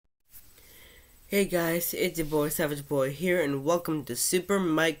Hey guys, it's your boy Savage Boy here, and welcome to Super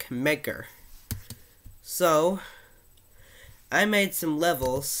Mike Maker. So, I made some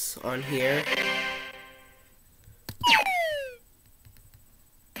levels on here.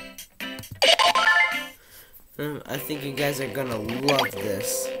 I think you guys are gonna love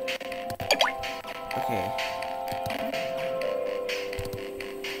this. Okay.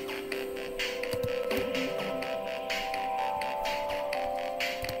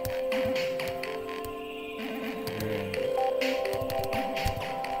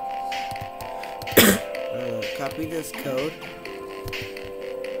 Copy this code.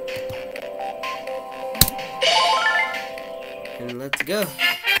 And let's go.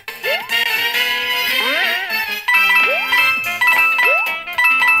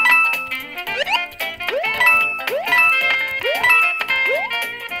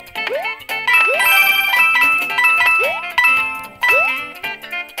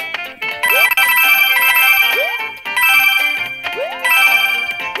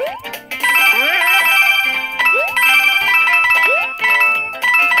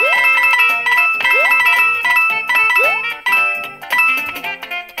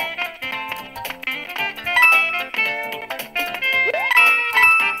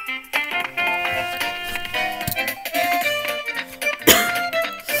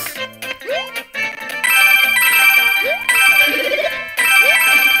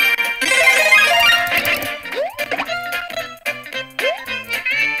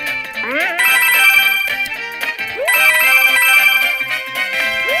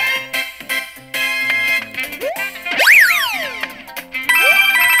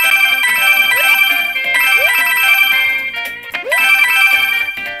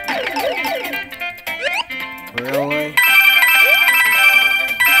 Really?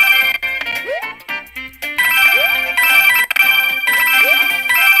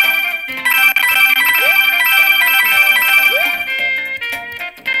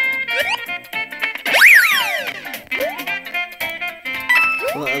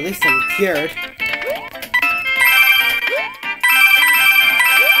 Well, at least I'm cured.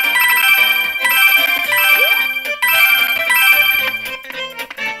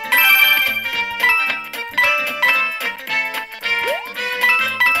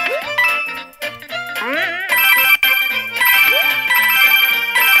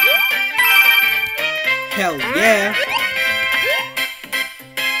 Hell yeah!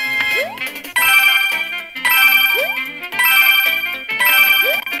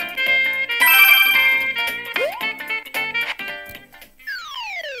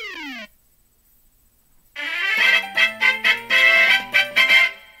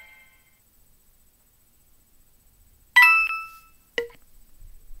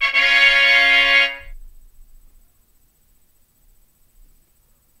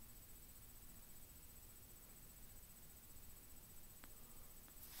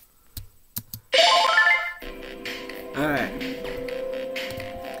 Alright.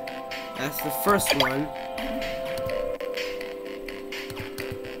 That's the first one.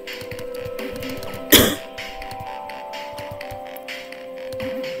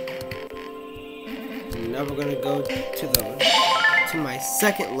 Now we're gonna go to my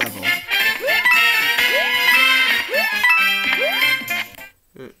second level.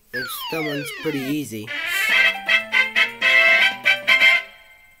 That one's pretty easy.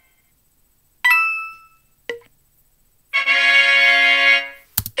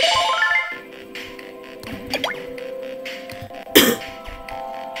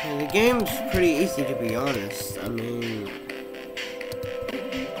 The game's pretty easy, to be honest. I mean,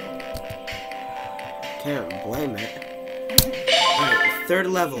 can't blame it. Alright, third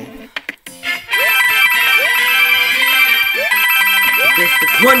level. Just the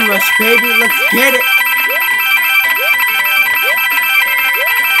coin rush, baby. Let's get it.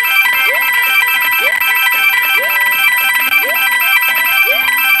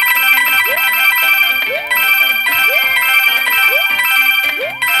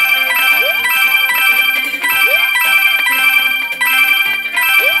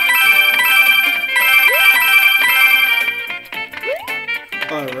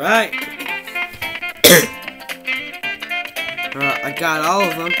 Alright. I got all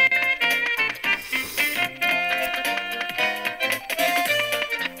of them.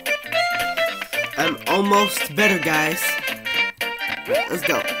 I'm almost better, guys. Let's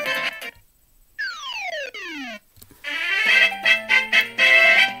go.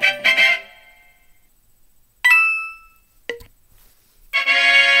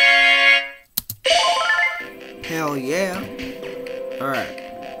 Hell yeah. Alright.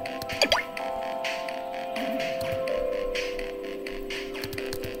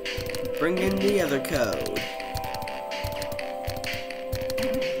 bring in the other code.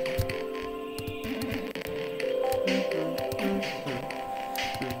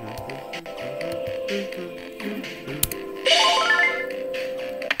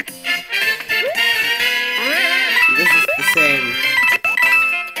 This is the same.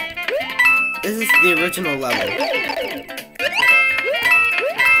 This is the original level.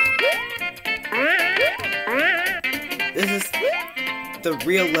 This is the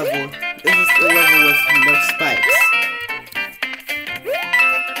real level. This is the level with no spikes.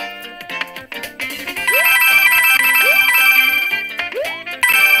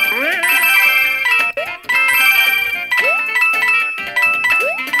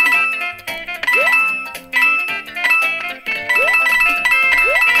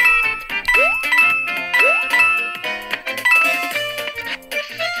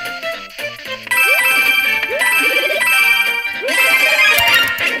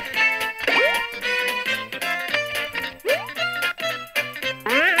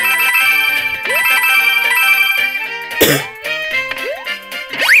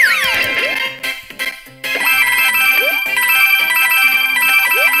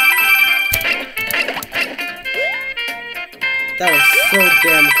 That was so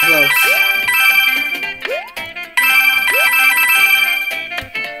damn close.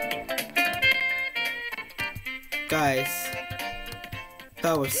 Guys,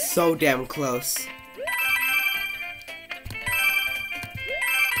 that was so damn close.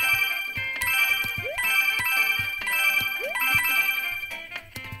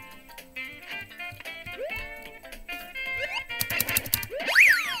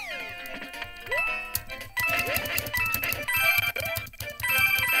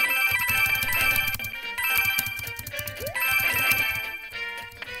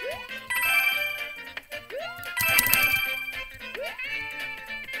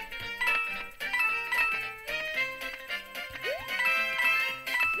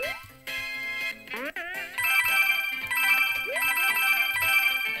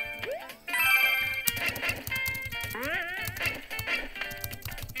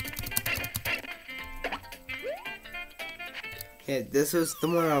 Yeah, this was the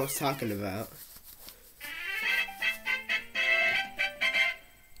one I was talking about.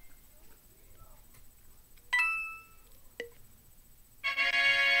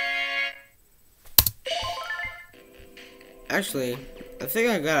 Actually, I think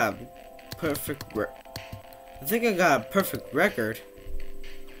I got a perfect record.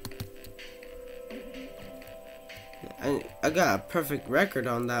 I got a perfect record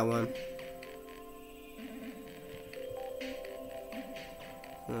on that one.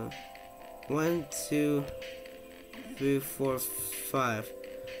 1, 2, 3, 4, 5.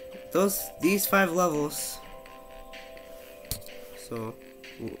 These 5 levels. So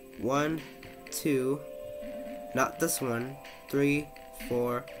 1, 2, not this one. 3,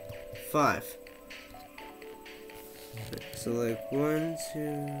 4, 5. So like 1,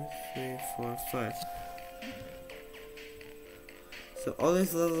 2, 3, 4, 5. So all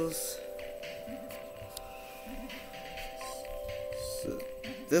these levels. So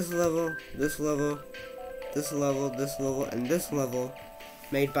this level, this level, this level, this level, and this level,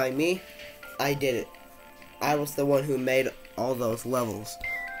 made by me. I did it. I was the one who made all those levels.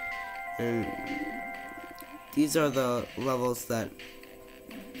 And these are the levels that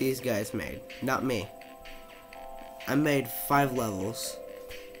these guys made, not me. I made 5 levels.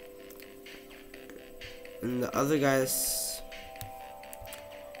 And the other guys,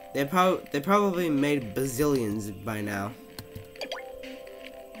 they probably made bazillions by now.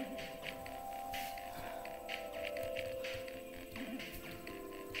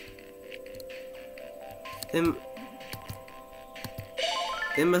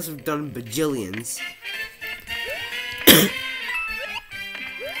 They must have done bajillions.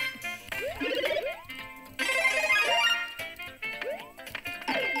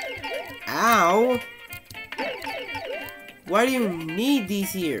 Ow! Why do you need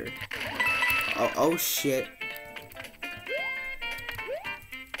these here? Oh shit.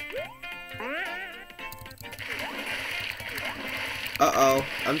 Uh-oh,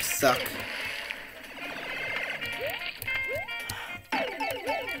 I'm stuck.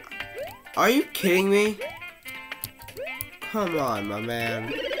 Are you kidding me? Come on, my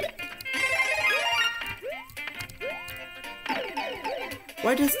man.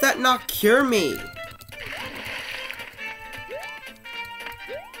 Why does that not cure me?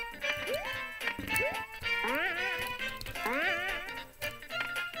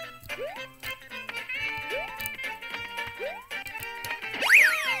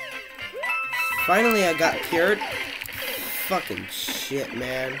 Finally, I got cured. Fucking shit,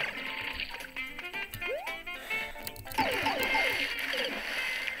 man.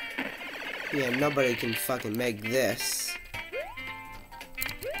 Yeah, nobody can fucking make this.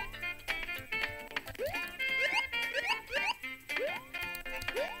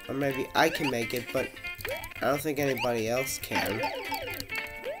 Or maybe I can make it, but I don't think anybody else can.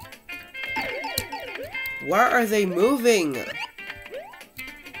 Where are they moving?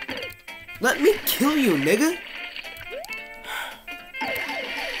 Let me kill you, nigga!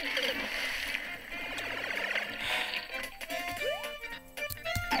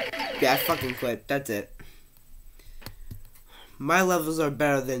 Yeah, I fucking quit. That's it. My levels are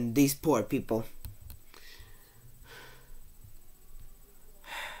better than these poor people.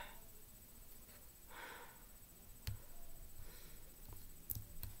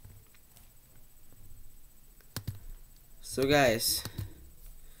 So guys,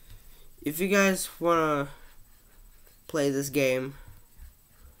 if you guys wanna play this game,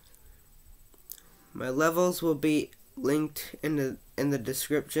 my levels will be linked in the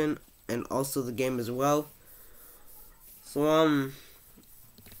description and also the game as well. So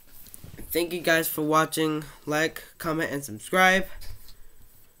thank you guys for watching. Like, comment, and subscribe.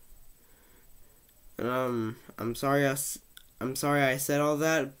 And I'm sorry I said all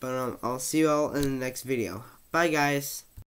that, but I'll see you all in the next video. Bye guys.